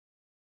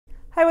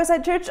Hi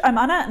Westside Church, I'm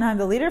Anna and I'm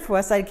the leader for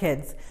Westsyde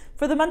Kids.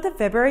 For the month of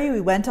February,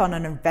 we went on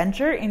an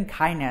adventure in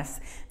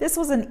kindness. This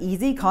was an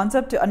easy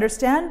concept to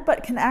understand,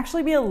 but can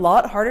actually be a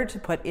lot harder to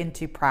put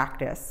into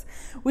practice.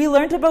 We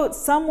learned about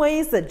some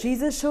ways that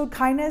Jesus showed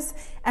kindness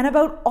and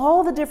about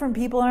all the different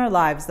people in our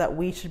lives that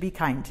we should be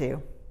kind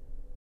to.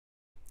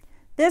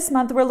 This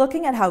month, we're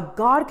looking at how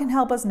God can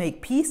help us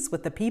make peace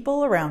with the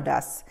people around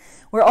us.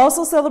 We're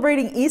also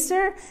celebrating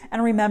Easter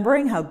and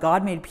remembering how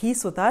God made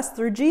peace with us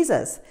through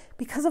Jesus.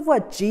 Because of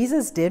what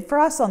Jesus did for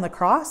us on the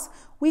cross,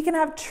 we can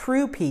have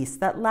true peace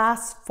that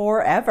lasts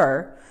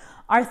forever.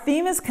 Our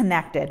theme is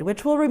connected,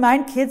 which will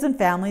remind kids and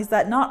families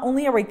that not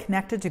only are we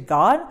connected to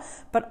God,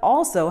 but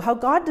also how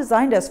God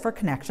designed us for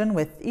connection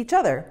with each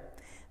other.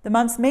 The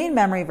month's main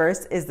memory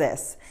verse is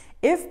this: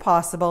 if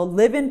possible,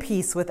 live in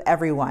peace with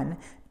everyone.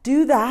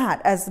 Do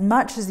that as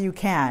much as you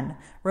can.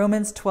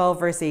 Romans 12,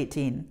 verse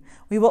 18.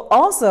 We will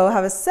also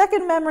have a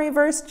second memory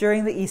verse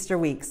during the Easter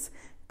weeks.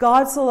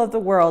 God so loved the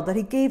world that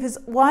he gave his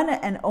one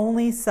and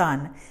only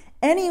Son.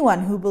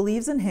 Anyone who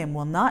believes in him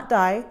will not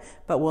die,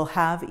 but will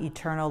have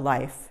eternal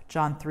life.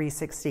 John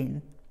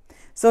 3:16.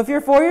 So if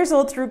you're 4 years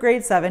old through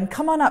grade 7,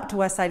 come on up to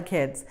Westside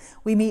Kids.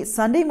 We meet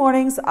Sunday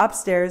mornings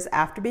upstairs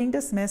after being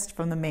dismissed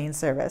from the main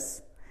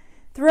service.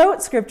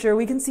 Throughout Scripture,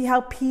 we can see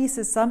how peace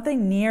is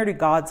something near to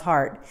God's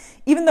heart.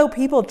 Even though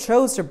people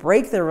chose to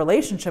break their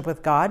relationship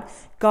with God,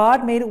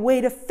 God made a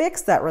way to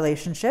fix that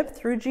relationship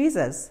through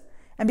Jesus.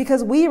 And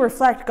because we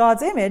reflect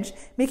God's image,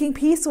 making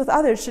peace with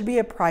others should be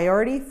a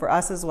priority for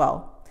us as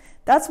well.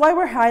 That's why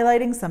we're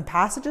highlighting some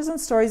passages and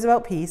stories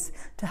about peace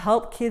to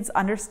help kids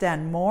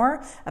understand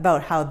more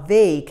about how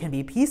they can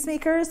be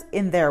peacemakers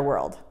in their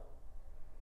world.